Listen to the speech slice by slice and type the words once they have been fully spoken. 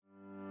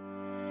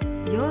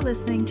You're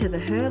listening to the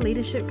Her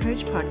Leadership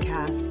Coach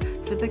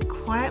podcast for the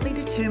quietly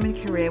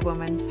determined career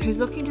woman who's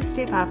looking to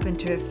step up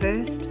into her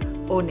first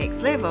or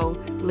next level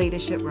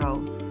leadership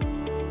role.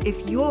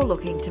 If you're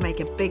looking to make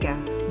a bigger,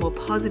 more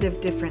positive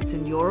difference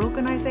in your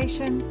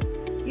organisation,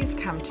 you've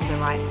come to the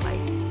right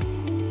place.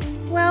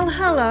 Well,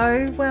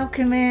 hello,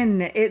 welcome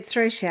in. It's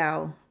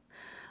Rochelle.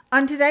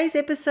 On today's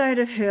episode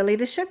of Her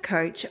Leadership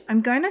Coach,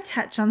 I'm going to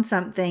touch on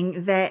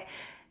something that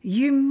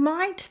you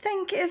might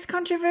think is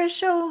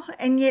controversial,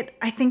 and yet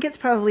I think it's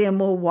probably a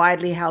more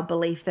widely held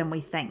belief than we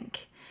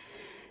think.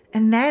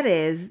 And that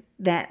is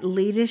that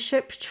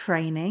leadership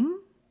training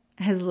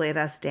has let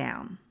us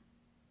down.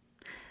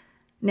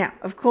 Now,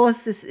 of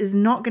course, this is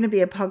not going to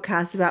be a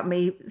podcast about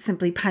me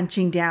simply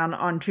punching down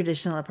on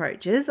traditional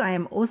approaches. I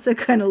am also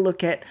going to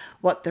look at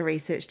what the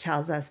research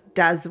tells us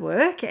does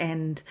work,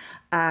 and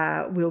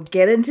we'll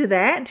get into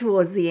that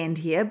towards the end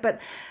here.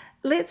 But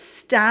let's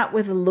start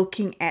with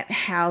looking at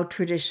how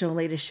traditional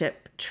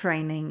leadership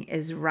training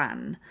is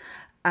run.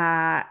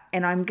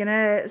 And I'm going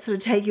to sort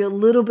of take you a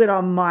little bit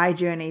on my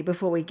journey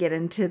before we get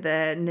into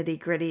the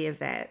nitty-gritty of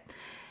that.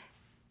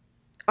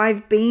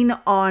 I've been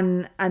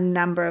on a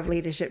number of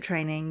leadership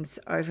trainings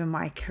over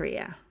my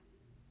career.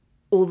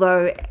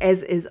 Although,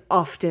 as is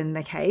often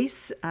the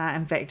case,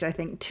 in fact, I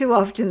think too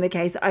often the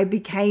case, I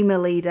became a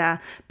leader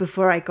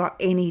before I got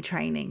any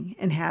training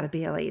in how to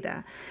be a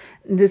leader.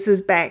 This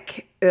was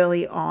back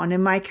early on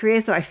in my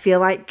career, so I feel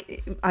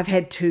like I've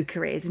had two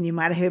careers, and you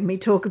might have heard me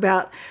talk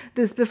about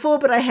this before,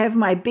 but I have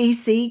my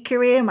BC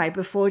career, my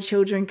before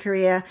children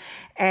career,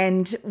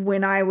 and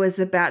when I was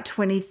about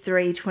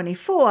 23,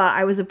 24,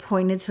 I was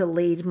appointed to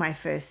lead my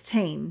first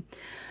team.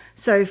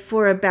 So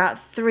for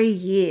about 3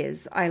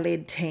 years, I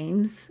led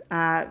teams,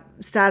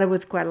 started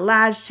with quite a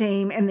large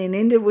team and then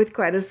ended with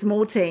quite a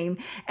small team.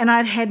 And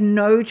I'd had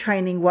no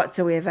training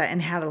whatsoever in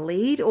how to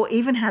lead or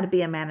even how to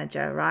be a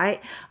manager,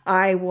 right?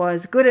 I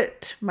was good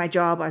at my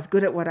job. I was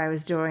good at what I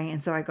was doing.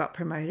 And so I got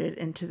promoted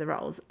into the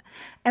roles.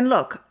 And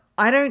look,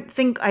 I don't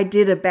think I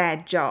did a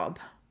bad job.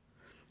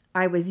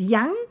 I was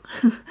young.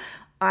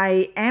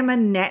 I am a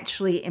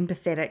naturally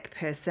empathetic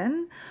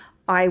person.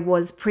 I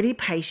was pretty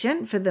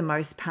patient for the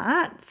most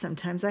part.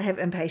 Sometimes I have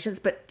impatience,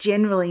 but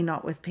generally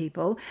not with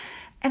people.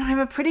 And I'm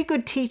a pretty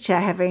good teacher,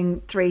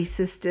 having 3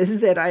 sisters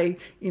that I,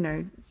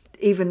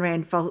 even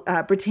ran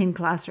pretend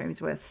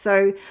classrooms with.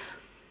 So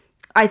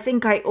I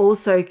think I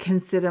also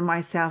consider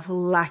myself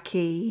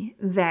lucky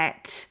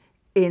that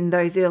in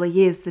those early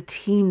years, the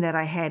team that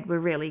I had were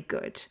really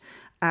good.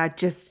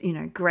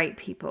 Great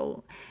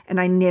people. And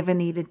I never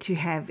needed to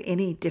have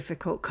any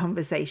difficult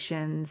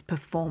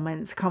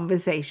performance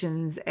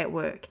conversations at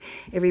work.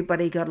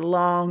 Everybody got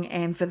along,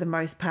 and for the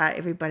most part,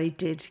 everybody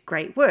did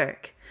great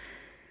work.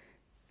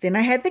 Then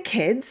I had the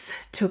kids,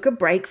 took a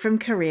break from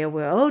career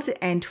world,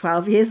 and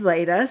 12 years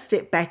later,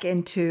 stepped back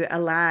into a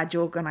large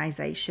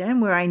organization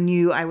where I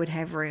knew I would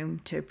have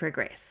room to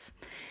progress.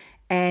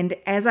 And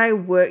as I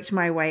worked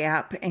my way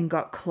up and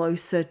got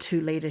closer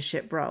to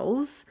leadership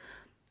roles,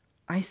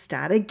 I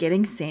started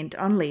getting sent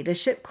on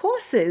leadership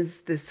courses.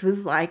 This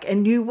was like a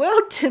new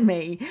world to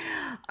me.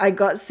 I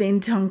got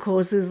sent on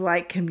courses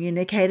like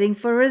communicating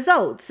for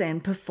results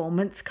and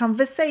performance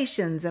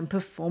conversations and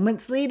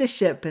performance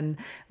leadership and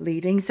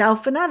leading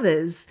self and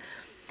others.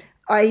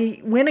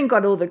 I went and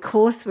got all the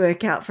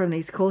coursework out from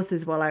these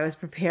courses while I was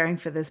preparing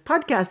for this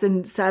podcast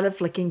and started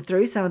flicking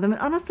through some of them.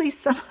 And honestly,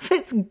 some of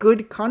it's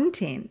good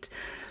content.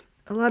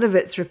 A lot of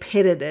it's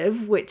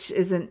repetitive, which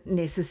isn't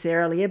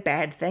necessarily a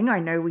bad thing. I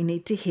know we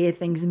need to hear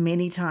things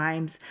many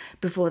times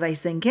before they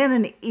sink in.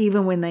 And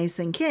even when they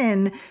sink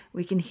in,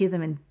 we can hear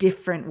them in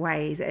different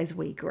ways as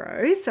we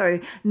grow. So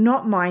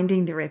not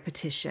minding the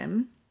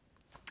repetition.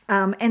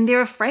 And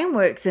there are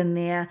frameworks in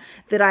there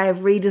that I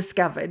have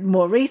rediscovered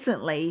more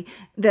recently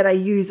that I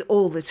use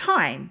all the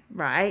time,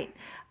 right?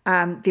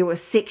 There were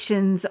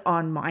sections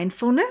on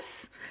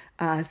mindfulness,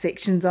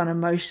 sections on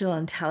emotional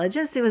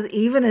intelligence. There was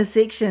even a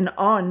section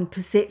on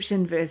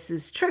perception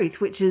versus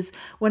truth, which is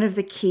one of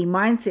the key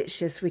mindset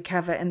shifts we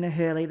cover in the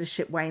Her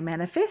Leadership Way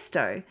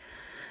manifesto.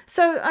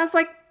 So I was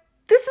like,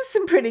 this is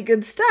some pretty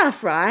good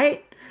stuff,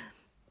 right?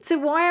 So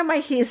why am I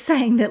here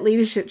saying that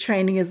leadership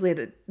training has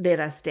let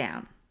us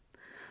down?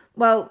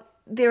 Well,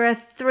 there are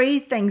 3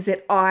 things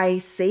that I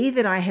see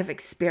that I have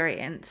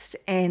experienced,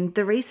 and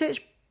the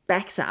research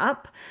backs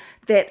up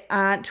that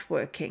aren't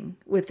working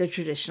with the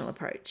traditional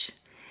approach.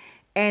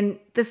 And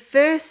the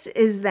first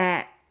is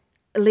that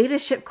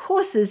leadership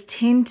courses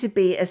tend to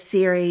be a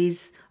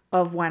series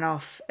of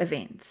one-off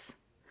events.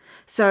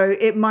 So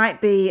it might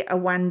be a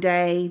 1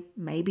 day,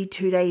 maybe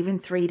 2 day, even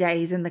 3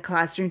 days in the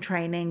classroom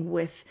training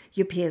with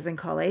your peers and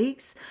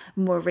colleagues.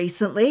 More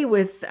recently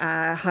with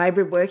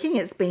hybrid working,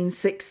 it's been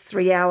 6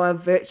 3-hour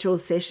virtual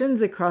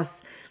sessions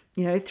across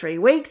 3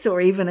 weeks,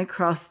 or even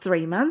across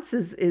 3 months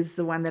is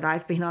the one that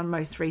I've been on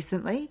most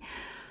recently.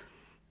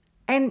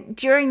 And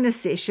during the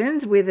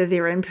sessions, whether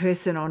they're in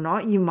person or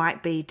not, you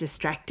might be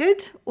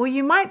distracted or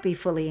you might be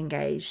fully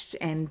engaged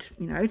and,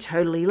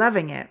 totally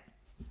loving it.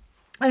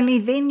 Only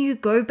then you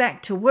go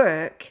back to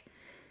work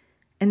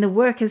and the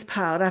work is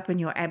piled up in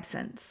your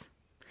absence.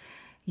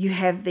 you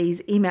have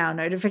these email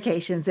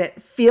notifications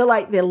that feel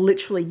like they're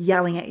literally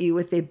yelling at you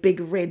with their big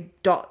red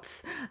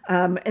dots.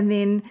 And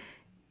then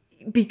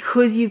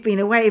because you've been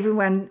away,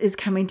 everyone is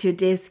coming to your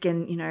desk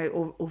and,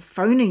 or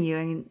phoning you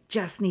and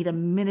just need a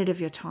minute of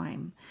your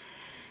time.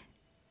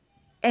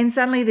 And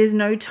suddenly there's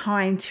no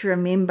time to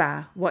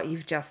remember what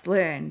you've just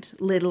learned,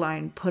 let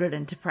alone put it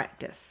into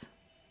practice.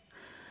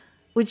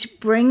 Which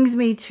brings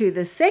me to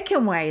the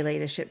second way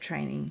leadership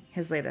training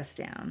has led us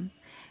down.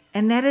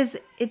 And that is,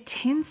 it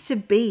tends to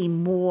be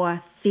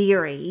more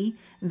theory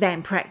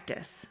than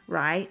practice,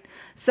 right?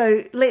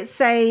 So let's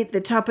say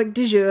the topic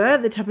du jour,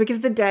 the topic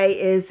of the day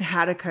is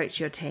how to coach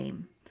your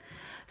team.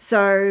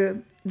 So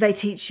they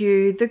teach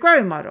you the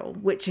GROW model,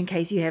 which in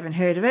case you haven't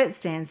heard of it,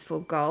 stands for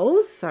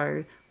goals.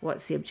 So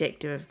what's the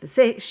objective of the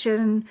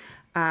session?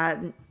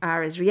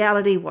 R is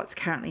reality, what's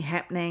currently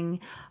happening.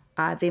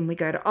 Then we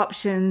go to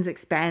options,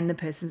 expand the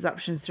person's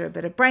options through a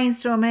bit of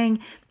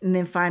brainstorming. And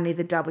then finally,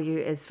 the W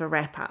is for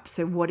wrap up.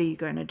 So what are you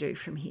going to do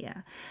from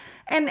here?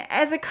 And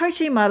as a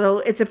coaching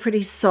model, it's a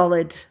pretty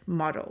solid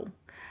model.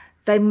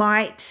 They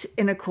might,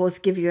 in a course,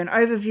 give you an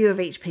overview of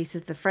each piece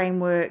of the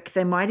framework.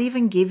 They might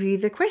even give you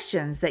the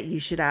questions that you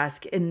should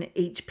ask in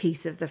each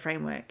piece of the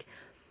framework.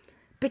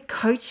 But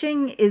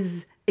coaching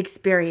is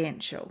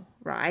experiential,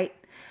 right?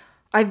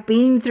 I've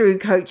been through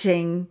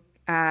coaching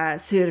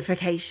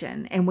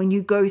certification, and when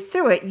you go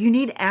through it, you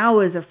need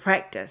hours of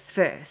practice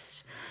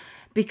first,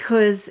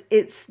 because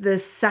it's the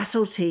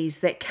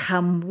subtleties that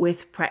come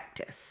with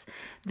practice,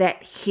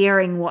 that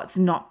hearing what's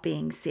not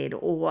being said,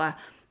 or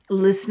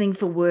listening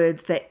for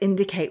words that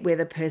indicate where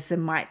the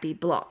person might be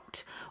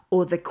blocked,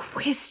 or the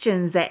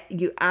questions that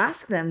you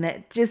ask them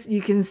that just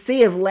you can see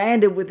have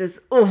landed with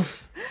this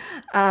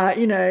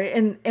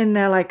and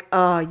they're like,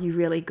 oh, you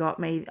really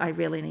got me, I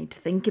really need to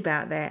think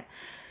about that.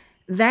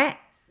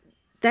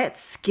 That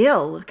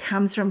skill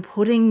comes from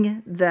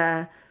putting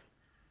the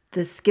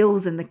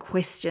skills and the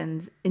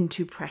questions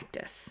into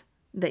practice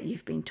that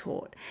you've been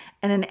taught.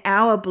 And an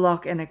hour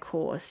block in a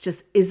course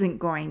just isn't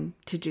going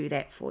to do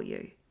that for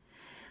you.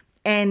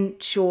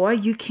 And sure,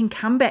 you can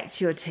come back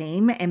to your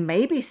team and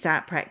maybe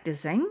start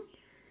practicing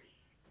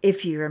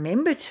if you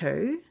remember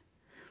to,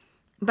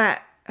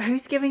 but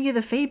who's giving you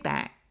the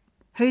feedback?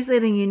 Who's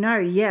letting you know,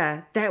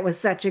 yeah, that was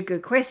such a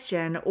good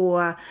question,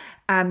 or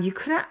you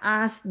could have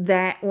asked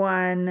that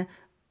one,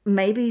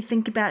 maybe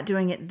think about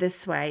doing it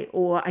this way,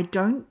 or I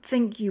don't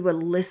think you were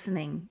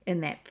listening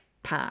in that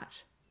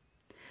part.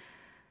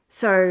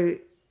 So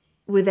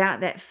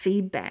without that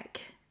feedback,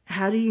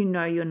 how do you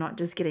know you're not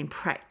just getting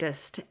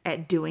practiced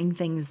at doing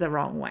things the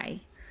wrong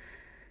way?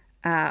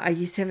 I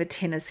used to have a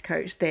tennis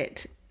coach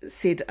that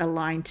said a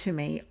line to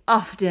me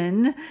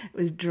often. It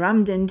was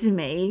drummed into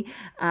me.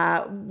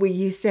 We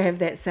used to have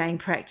that saying,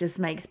 practice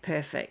makes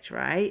perfect,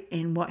 right?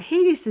 And what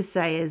he used to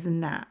say is,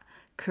 nah,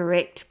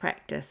 correct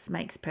practice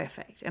makes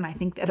perfect. And I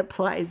think that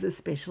applies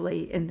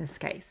especially in this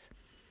case.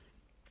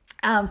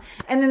 And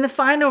then the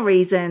final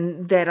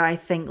reason that I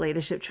think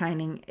leadership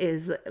training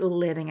is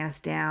letting us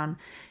down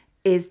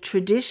is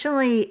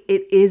traditionally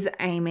it is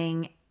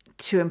aiming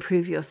to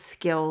improve your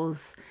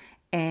skills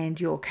and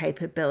your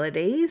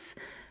capabilities,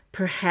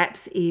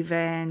 perhaps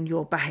even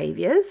your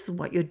behaviors,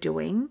 what you're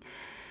doing.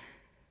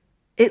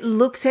 It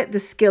looks at the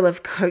skill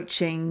of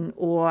coaching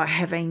or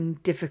having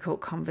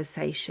difficult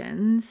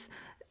conversations,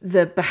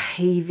 the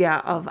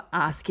behavior of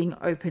asking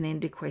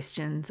open-ended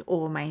questions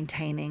or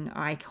maintaining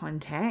eye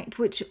contact,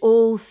 which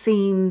all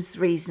seems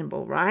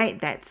reasonable,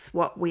 right? That's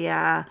what we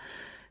are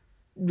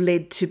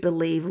led to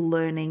believe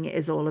learning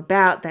is all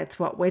about. That's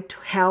what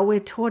how we're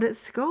taught at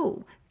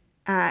school.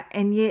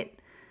 And yet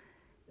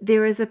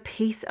there is a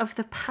piece of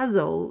the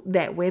puzzle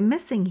that we're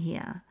missing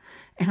here.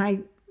 And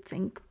I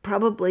think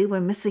probably we're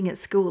missing at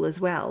school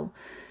as well.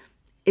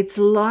 It's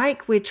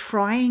like we're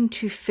trying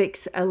to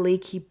fix a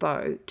leaky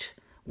boat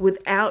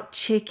without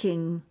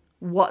checking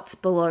what's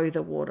below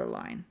the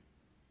waterline,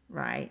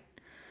 right?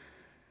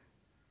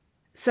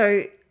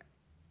 So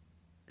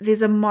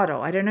there's a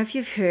model. I don't know if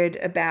you've heard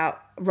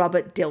about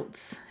Robert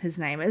Dilts, his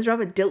name is.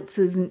 Robert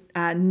Dilts'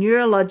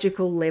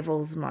 neurological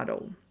levels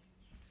model.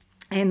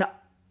 And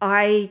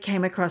I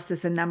came across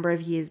this a number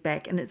of years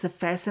back, and it's a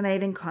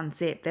fascinating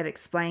concept that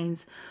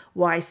explains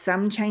why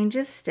some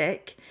changes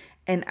stick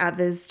and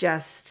others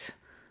just,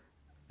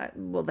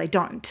 they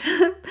don't.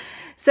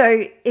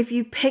 So if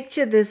you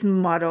picture this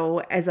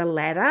model as a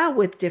ladder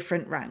with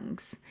different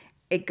rungs,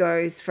 it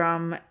goes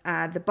from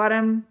the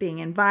bottom being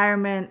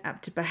environment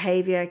up to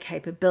behavior,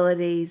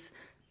 capabilities,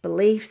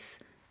 beliefs,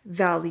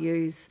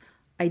 values,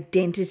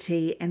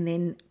 identity, and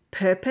then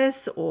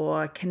purpose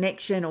or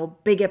connection or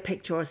bigger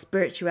picture or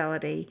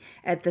spirituality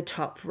at the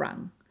top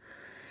rung.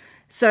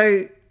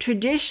 So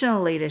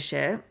traditional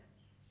leadership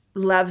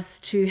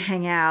loves to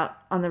hang out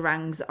on the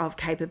rungs of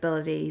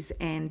capabilities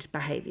and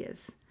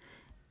behaviors.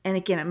 And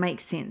again, it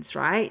makes sense,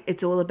 right?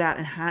 It's all about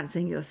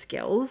enhancing your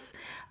skills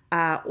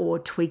or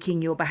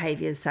tweaking your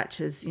behaviors, such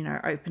as,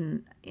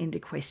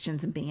 open-ended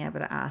questions and being able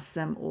to ask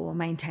them, or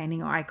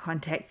maintaining eye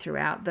contact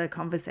throughout the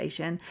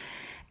conversation.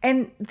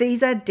 And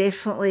these are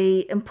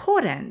definitely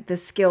important. The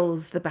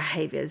skills, the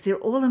behaviors, they're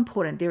all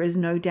important. There is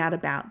no doubt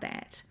about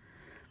that.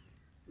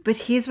 But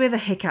here's where the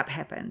hiccup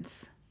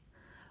happens.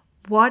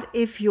 What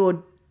if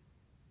your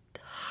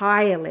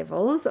higher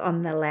levels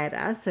on the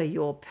ladder, so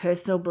your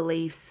personal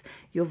beliefs,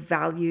 your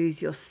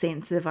values, your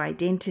sense of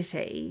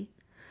identity,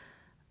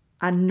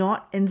 are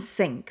not in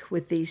sync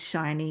with these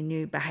shiny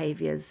new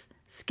behaviors,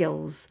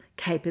 skills,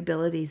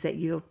 capabilities that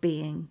you're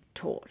being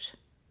taught?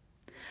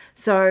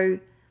 So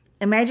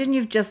imagine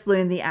you've just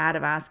learned the art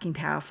of asking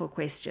powerful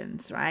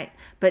questions, right?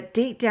 But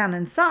deep down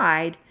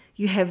inside,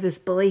 you have this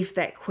belief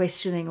that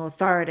questioning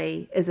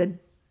authority is a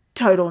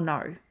total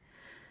no.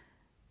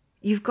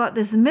 You've got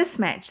this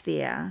mismatch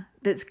there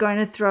that's going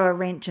to throw a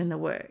wrench in the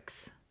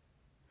works.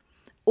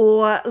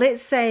 Or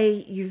let's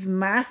say you've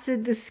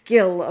mastered the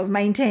skill of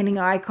maintaining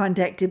eye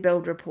contact to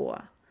build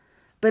rapport.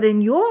 But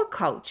in your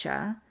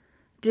culture,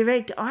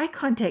 direct eye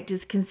contact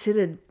is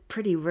considered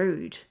pretty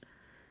rude.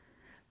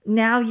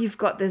 Now you've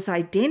got this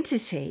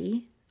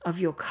identity of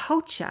your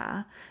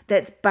culture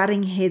that's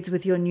butting heads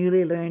with your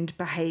newly learned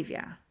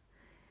behavior.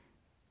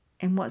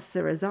 And what's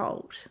the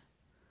result?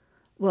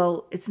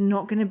 Well, it's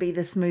not going to be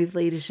the smooth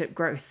leadership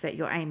growth that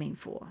you're aiming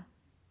for.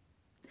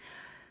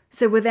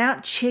 So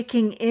without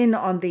checking in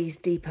on these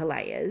deeper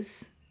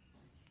layers,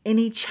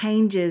 any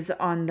changes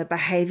on the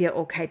behavior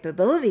or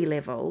capability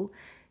level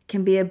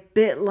can be a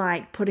bit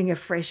like putting a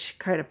fresh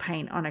coat of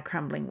paint on a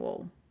crumbling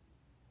wall.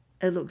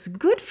 It looks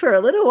good for a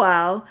little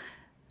while,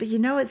 but you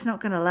know it's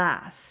not going to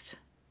last.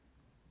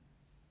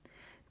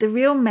 The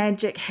real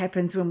magic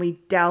happens when we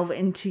delve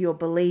into your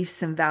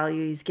beliefs and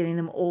values, getting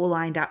them all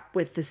lined up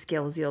with the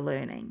skills you're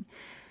learning.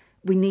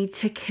 We need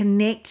to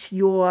connect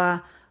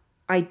your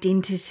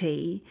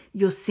identity,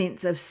 your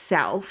sense of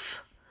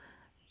self,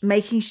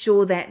 making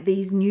sure that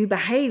these new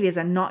behaviors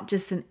are not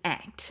just an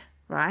act,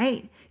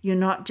 right? You're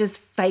not just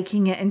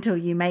faking it until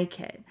you make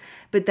it,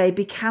 but they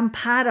become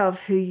part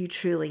of who you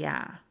truly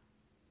are.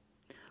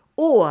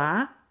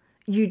 Or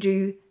you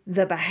do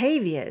the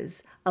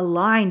behaviors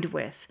aligned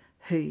with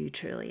who you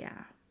truly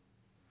are.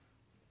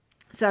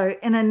 So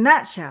in a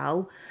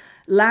nutshell,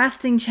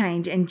 lasting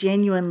change and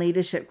genuine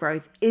leadership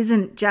growth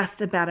isn't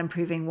just about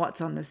improving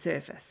what's on the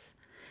surface.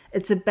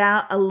 It's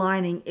about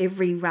aligning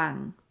every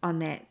rung on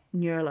that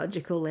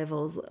neurological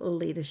levels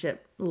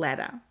leadership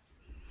ladder.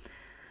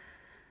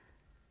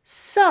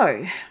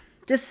 So,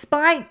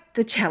 despite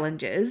the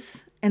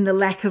challenges and the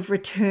lack of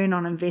return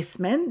on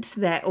investment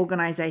that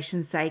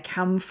organizations say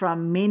come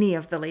from many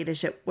of the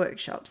leadership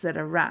workshops that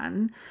are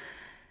run,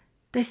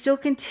 they still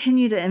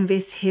continue to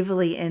invest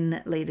heavily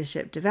in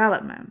leadership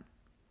development.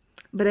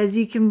 But as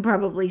you can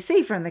probably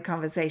see from the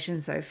conversation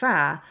so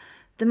far,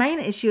 the main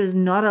issue is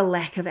not a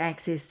lack of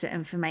access to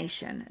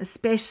information,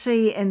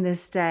 especially in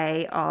this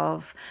day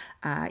of,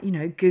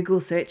 Google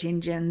search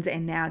engines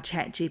and now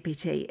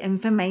ChatGPT.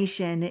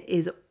 Information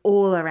is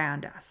all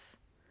around us.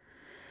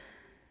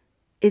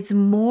 It's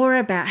more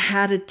about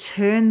how to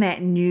turn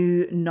that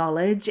new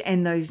knowledge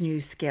and those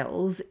new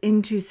skills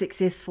into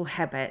successful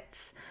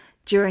habits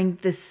during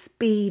the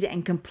speed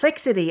and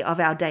complexity of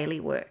our daily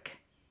work.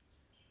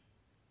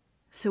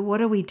 So what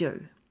do we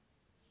do?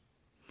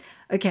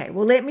 Okay,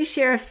 well, let me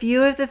share a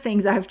few of the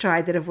things I've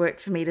tried that have worked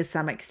for me to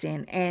some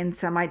extent and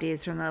some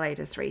ideas from the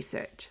latest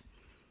research.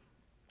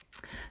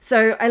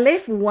 So I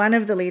left one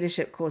of the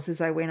leadership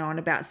courses I went on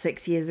about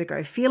 6 years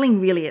ago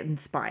feeling really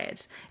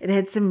inspired. It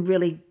had some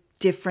really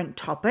different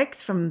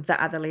topics from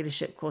the other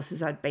leadership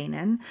courses I'd been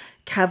in,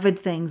 covered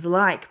things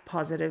like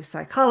positive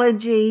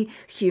psychology,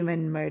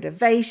 human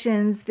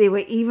motivations. There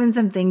were even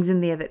some things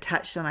in there that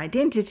touched on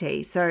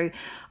identity. So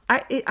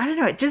I don't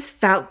know, it just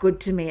felt good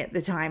to me at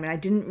the time, and I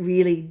didn't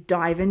really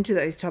dive into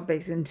those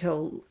topics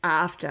until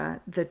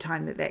after the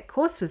time that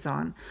course was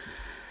on.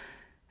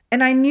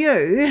 And I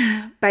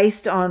knew,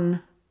 based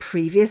on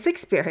previous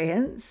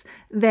experience,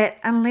 that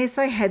unless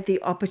I had the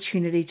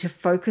opportunity to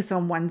focus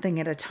on one thing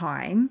at a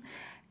time,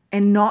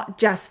 and not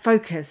just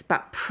focus,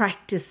 but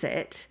practice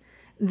it,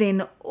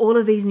 then all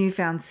of these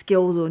newfound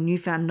skills or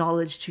newfound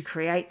knowledge to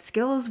create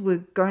skills were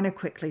going to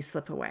quickly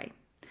slip away.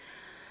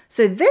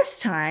 So this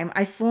time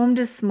I formed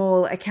a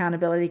small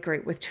accountability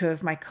group with two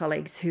of my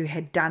colleagues who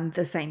had done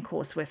the same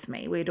course with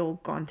me. We'd all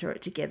gone through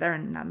it together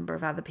and a number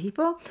of other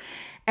people.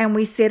 And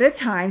we set a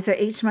time. So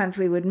each month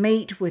we would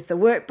meet with the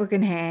workbook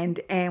in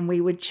hand and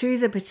we would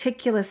choose a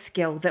particular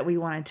skill that we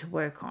wanted to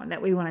work on,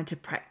 that we wanted to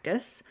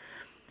practice.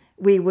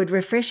 We would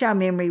refresh our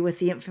memory with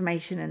the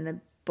information in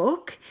the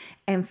book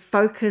and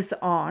focus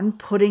on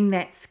putting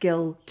that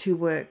skill to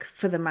work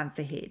for the month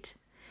ahead.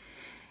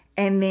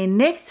 And then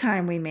next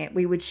time we met,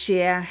 we would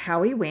share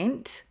how we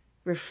went,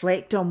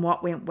 reflect on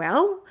what went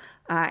well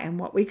and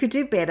what we could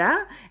do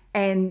better,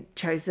 and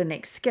chose the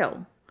next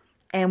skill.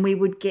 And we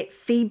would get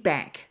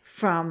feedback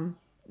from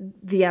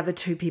the other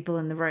two people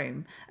in the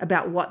room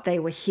about what they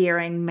were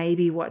hearing,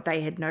 maybe what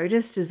they had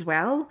noticed as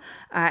well,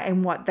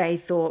 and what they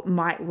thought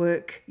might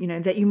work,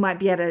 that you might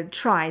be able to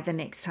try the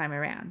next time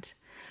around.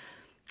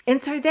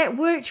 And so that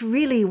worked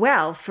really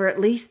well for at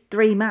least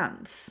 3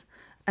 months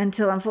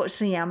until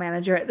unfortunately our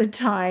manager at the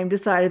time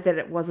decided that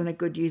it wasn't a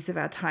good use of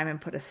our time and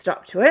put a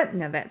stop to it.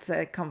 Now that's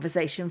a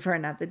conversation for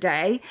another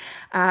day.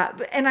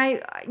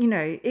 And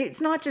it's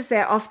not just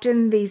that.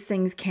 Often these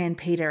things can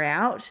peter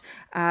out.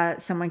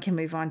 Someone can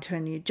move on to a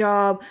new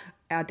job.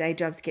 Our day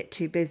jobs get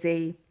too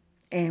busy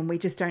and we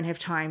just don't have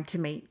time to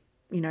meet,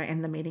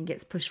 and the meeting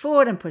gets pushed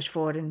forward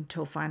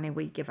until finally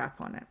we give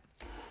up on it.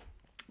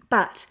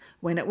 But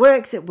when it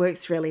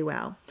works really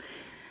well.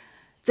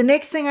 The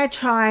next thing I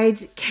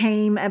tried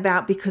came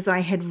about because I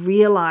had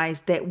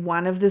realized that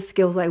one of the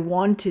skills I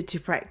wanted to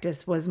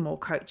practice was more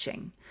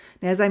coaching.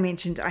 Now, as I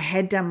mentioned, I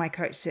had done my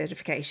coach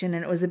certification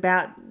and it was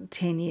about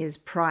 10 years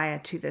prior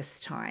to this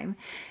time.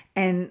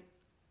 And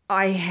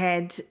I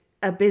had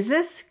a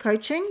business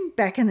coaching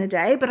back in the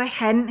day, but I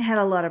hadn't had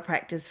a lot of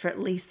practice for at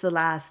least the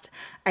last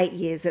 8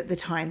 years at the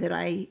time that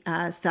I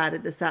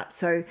started this up.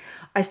 So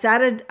I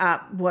started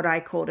up what I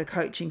called a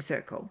coaching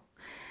circle,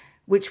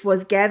 which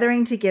was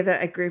gathering together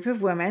a group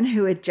of women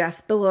who are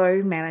just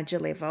below manager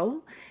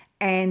level,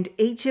 and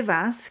each of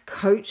us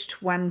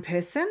coached one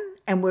person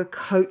and were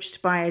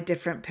coached by a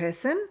different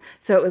person.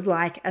 So it was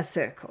like a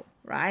circle,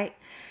 right?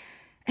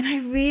 And I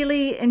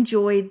really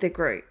enjoyed the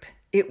group.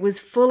 It was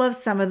full of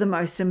some of the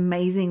most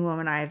amazing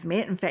women I have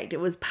met. In fact, it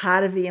was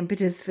part of the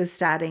impetus for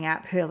starting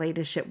up Her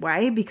Leadership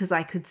Way, because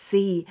I could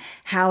see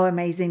how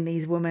amazing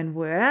these women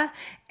were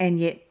and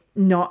yet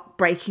not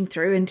breaking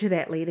through into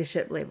that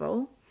leadership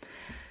level.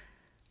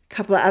 A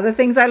couple of other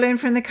things I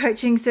learned from the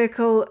coaching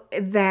circle: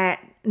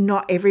 that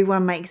not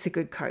everyone makes a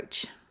good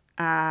coach,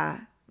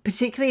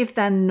 particularly if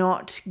they're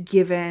not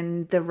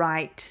given the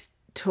right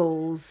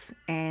tools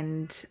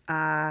and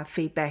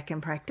feedback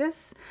and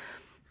practice.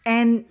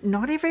 And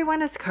not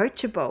everyone is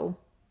coachable,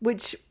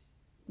 which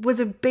was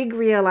a big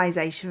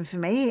realization for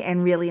me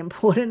and really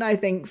important, I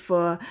think,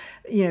 for,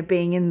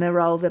 being in the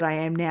role that I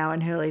am now in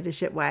Her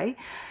Leadership Way.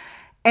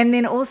 And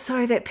then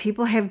also that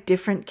people have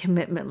different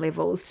commitment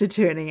levels to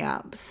turning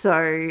up.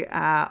 So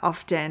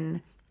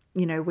often,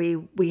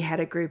 we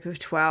had a group of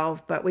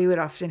 12, but we would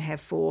often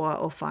have 4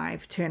 or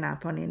 5 turn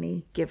up on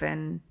any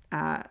given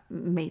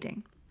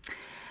meeting.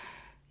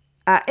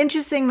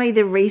 Interestingly,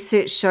 the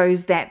research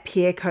shows that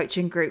peer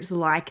coaching groups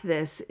like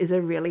this is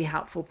a really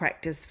helpful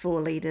practice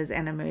for leaders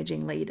and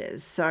emerging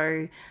leaders.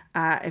 So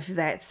if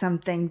that's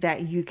something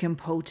that you can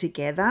pull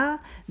together,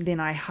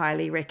 then I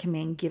highly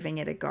recommend giving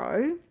it a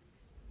go.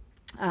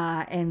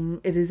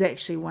 And it is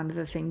actually one of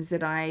the things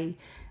that I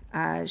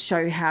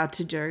show how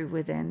to do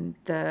within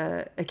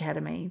the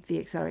academy, the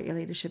Accelerate Your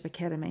Leadership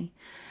Academy.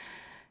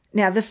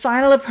 Now, the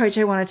final approach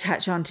I want to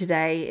touch on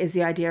today is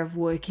the idea of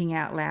working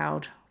out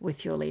loud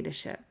with your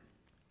leadership.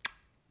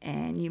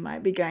 And you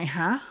might be going,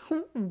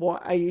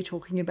 what are you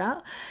talking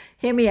about?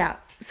 Hear me out.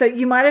 So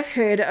you might have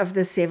heard of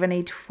the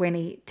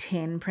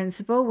 70-20-10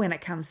 principle when it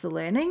comes to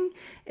learning.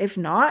 If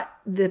not,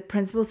 the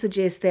principle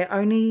suggests that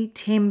only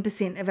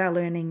 10% of our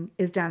learning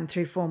is done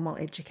through formal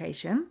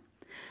education.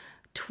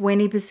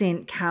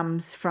 20%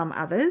 comes from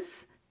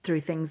others through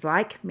things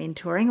like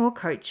mentoring or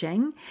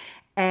coaching,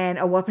 and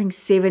a whopping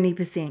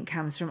 70%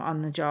 comes from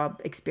on-the-job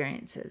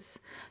experiences.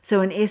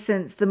 So in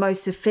essence, the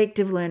most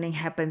effective learning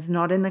happens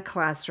not in the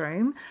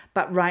classroom,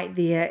 but right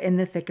there in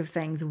the thick of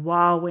things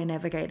while we're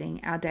navigating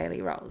our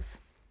daily roles.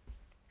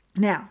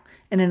 Now,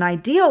 in an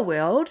ideal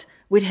world,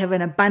 we'd have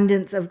an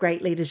abundance of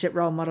great leadership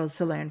role models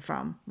to learn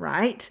from,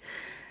 right?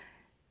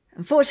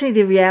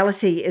 Unfortunately, the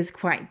reality is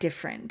quite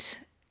different.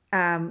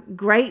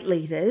 Great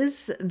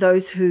leaders,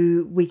 those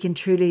who we can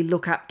truly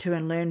look up to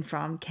and learn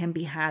from, can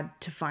be hard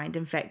to find.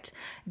 In fact,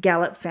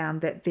 Gallup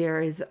found that there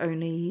is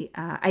only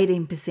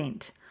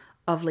 18%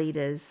 of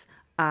leaders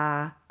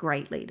are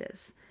great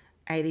leaders.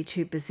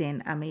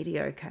 82% are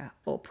mediocre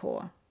or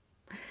poor.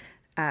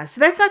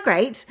 So that's not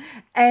great.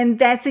 And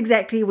that's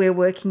exactly where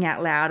working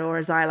out loud, or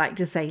as I like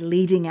to say,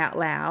 leading out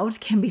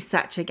loud, can be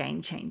such a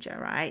game changer,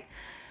 right?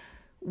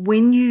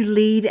 When you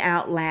lead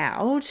out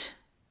loud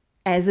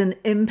as an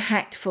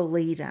impactful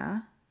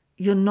leader,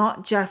 you're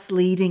not just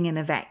leading in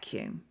a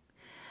vacuum.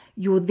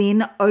 You're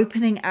then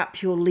opening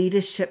up your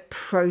leadership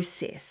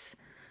process,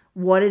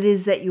 what it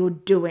is that you're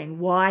doing,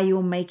 why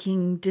you're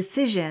making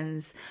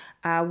decisions,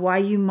 why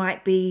you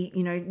might be,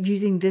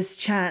 using this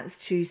chance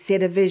to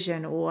set a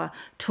vision or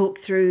talk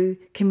through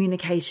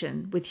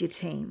communication with your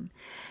team.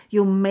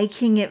 You're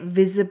making it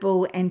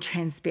visible and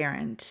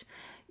transparent.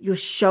 You're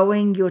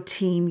showing your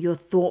team your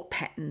thought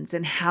patterns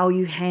and how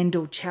you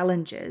handle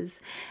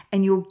challenges,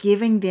 and you're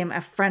giving them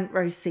a front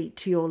row seat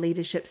to your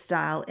leadership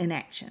style in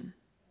action.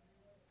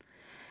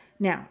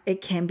 Now,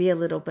 it can be a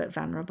little bit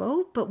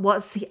vulnerable, but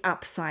what's the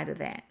upside of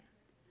that?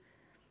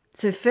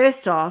 So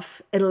first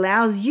off, it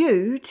allows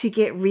you to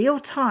get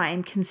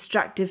real-time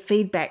constructive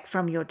feedback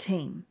from your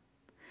team.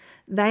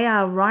 They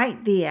are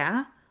right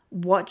there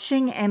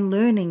watching and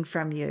learning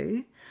from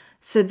you,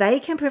 so they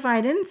can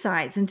provide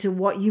insights into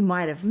what you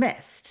might have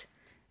missed.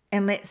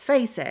 And let's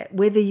face it,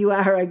 whether you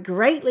are a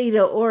great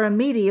leader or a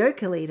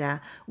mediocre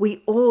leader,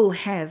 we all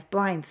have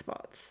blind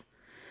spots.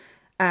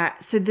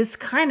 So this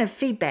kind of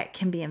feedback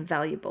can be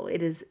invaluable.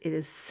 It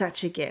is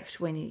such a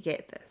gift when you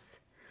get this.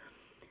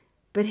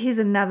 But here's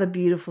another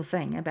beautiful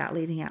thing about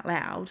leading out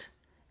loud.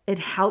 It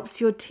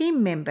helps your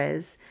team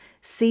members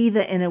see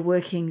the inner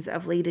workings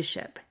of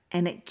leadership,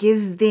 and it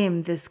gives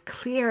them this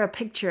clearer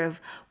picture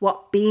of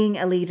what being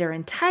a leader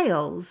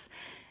entails,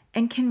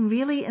 and can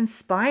really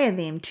inspire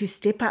them to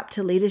step up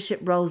to leadership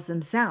roles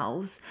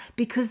themselves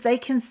because they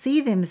can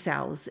see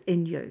themselves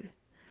in you.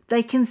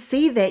 They can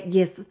see that,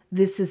 yes,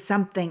 this is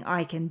something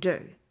I can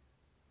do.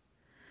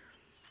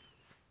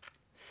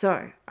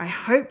 So I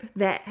hope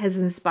that has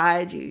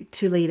inspired you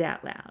to lead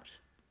out loud.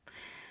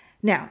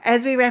 Now,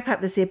 as we wrap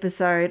up this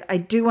episode, I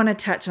do want to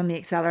touch on the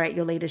Accelerate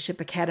Your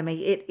Leadership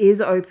Academy. It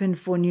is open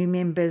for new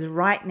members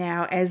right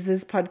now as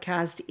this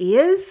podcast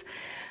airs.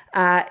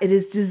 It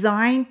is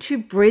designed to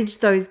bridge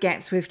those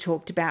gaps we've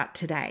talked about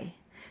today.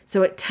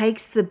 So it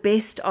takes the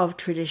best of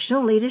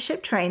traditional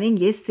leadership training.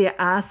 Yes, there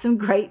are some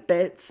great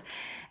bits,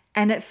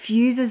 and it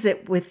fuses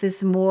it with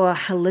this more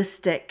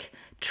holistic,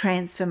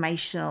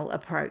 transformational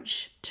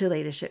approach to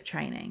leadership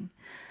training.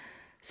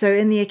 So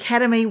in the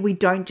academy, we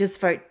don't just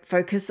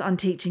focus on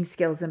teaching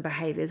skills and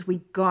behaviors.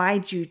 We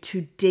guide you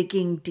to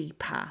digging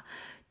deeper,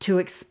 to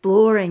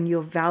exploring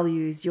your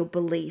values, your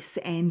beliefs,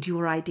 and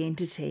your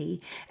identity,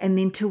 and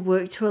then to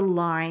work to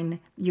align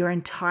your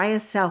entire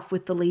self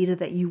with the leader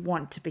that you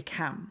want to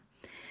become.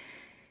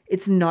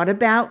 It's not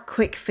about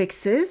quick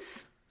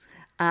fixes.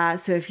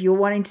 So if you're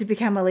wanting to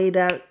become a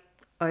leader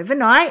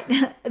overnight,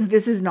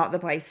 this is not the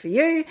place for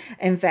you.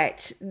 In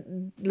fact,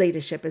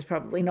 leadership is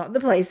probably not the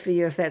place for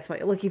you if that's what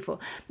you're looking for.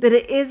 But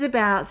it is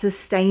about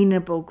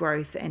sustainable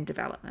growth and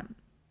development.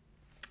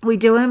 We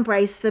do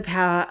embrace the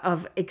power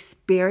of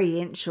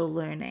experiential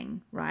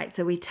learning, right?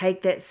 So we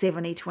take that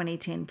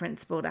 70-20-10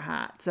 principle to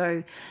heart.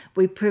 So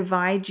we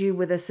provide you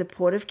with a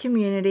supportive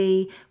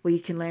community where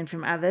you can learn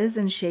from others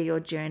and share your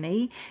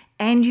journey.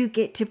 And you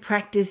get to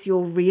practice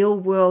your real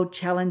world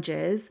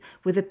challenges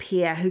with a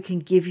peer who can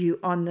give you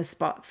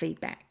on-the-spot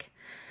feedback.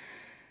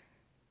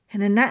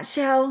 In a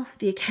nutshell,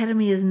 the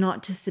Academy is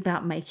not just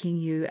about making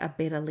you a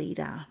better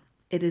leader.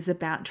 It is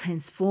about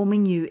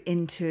transforming you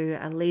into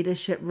a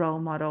leadership role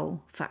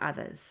model for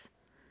others,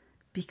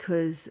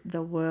 because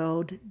the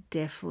world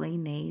definitely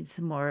needs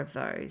more of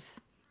those.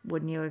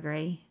 Wouldn't you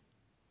agree?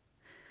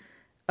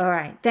 All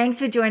right, thanks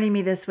for joining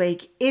me this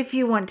week. If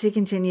you want to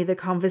continue the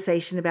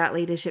conversation about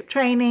leadership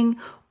training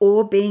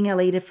or being a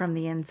leader from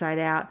the inside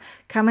out,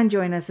 come and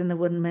join us in the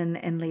Women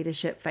in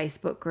Leadership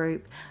Facebook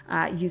group.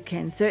 You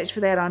can search for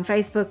that on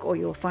Facebook, or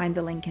you'll find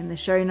the link in the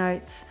show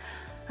notes.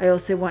 I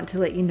also want to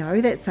let you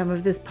know that some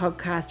of this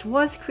podcast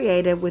was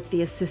created with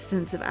the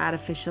assistance of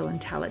artificial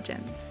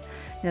intelligence.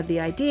 Now,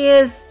 the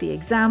ideas, the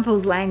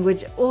examples,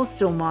 language, all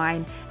still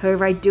mine.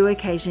 However, I do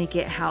occasionally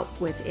get help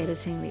with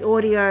editing the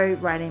audio,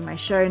 writing my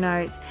show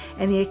notes,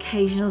 and the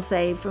occasional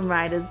save from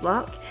writer's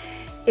block.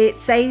 It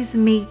saves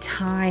me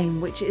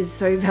time, which is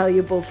so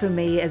valuable for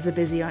me as a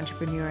busy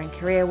entrepreneur and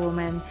career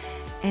woman.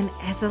 And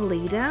as a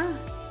leader,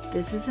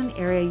 this is an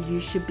area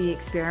you should be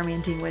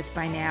experimenting with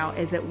by now,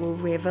 as it will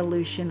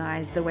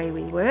revolutionize the way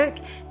we work,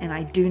 and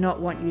I do not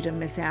want you to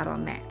miss out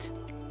on that.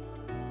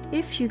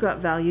 If you got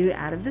value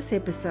out of this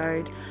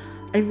episode,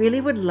 I really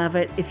would love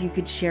it if you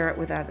could share it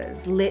with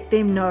others. Let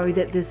them know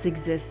that this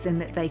exists and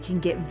that they can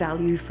get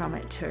value from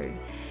it too.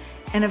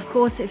 And of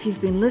course, if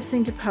you've been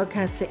listening to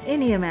podcasts for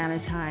any amount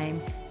of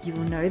time, you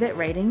will know that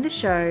rating the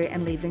show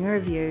and leaving a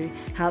review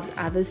helps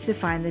others to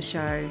find the show.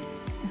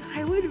 And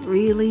I would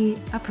really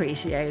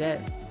appreciate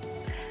it.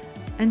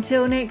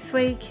 Until next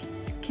week,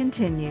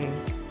 continue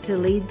to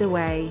lead the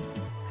way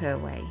her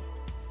way.